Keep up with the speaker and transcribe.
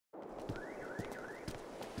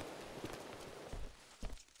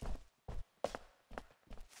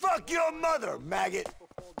Fuck your mother, maggot!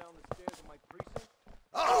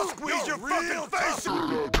 I'll squeeze your fucking face!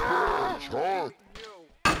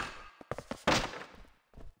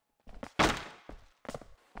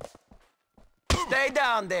 Stay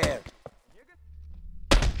down there!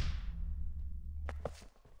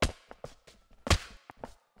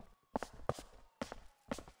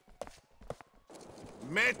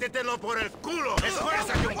 ¡Métetelo por el culo!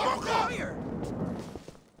 ¡Esfuérzate un poco!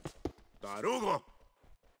 ¡Tarugo!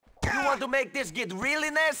 You want to make this get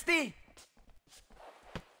really nasty?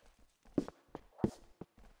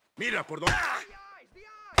 Mira por dónde...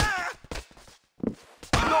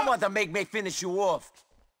 You don't want to make me finish you off.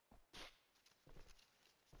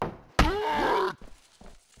 You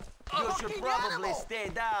should probably stay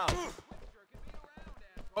down.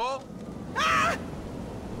 Oh!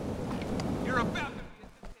 You're about to...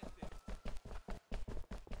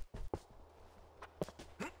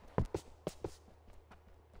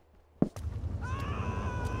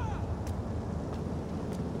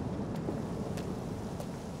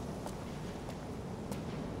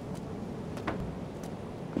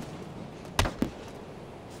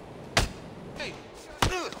 Hey!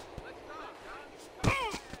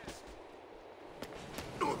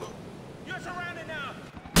 You're surrounded now!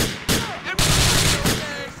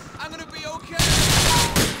 Okay. I'm gonna be okay!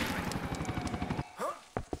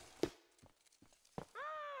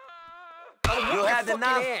 You had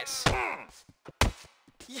enough? Man!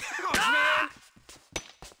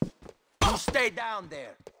 You stay down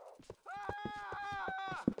there.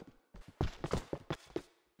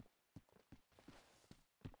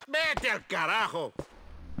 ¡Vete al carajo!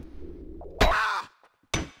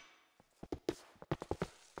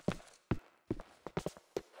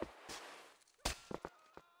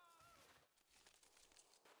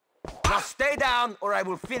 Now stay down or I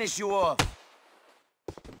will finish you off.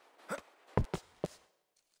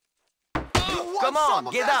 Come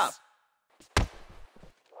on, get up.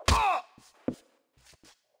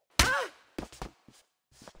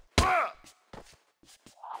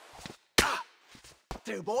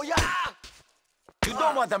 You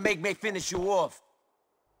don't want to make me finish you off.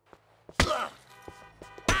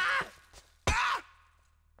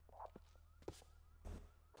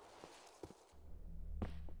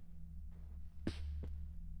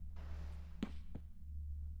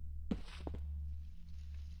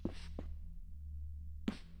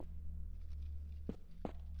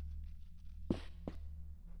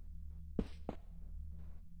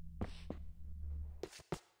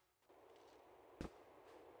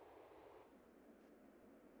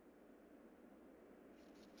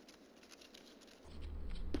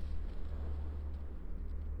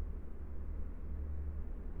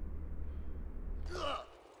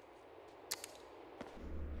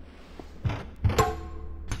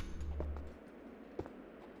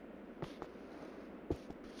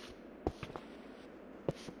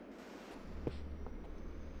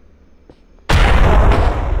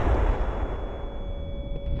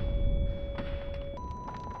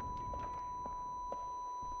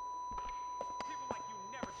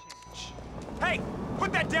 Hey!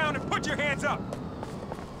 Put that down and put your hands up!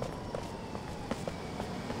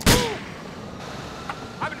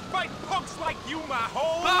 I've been fighting punks like you my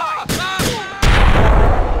whole life!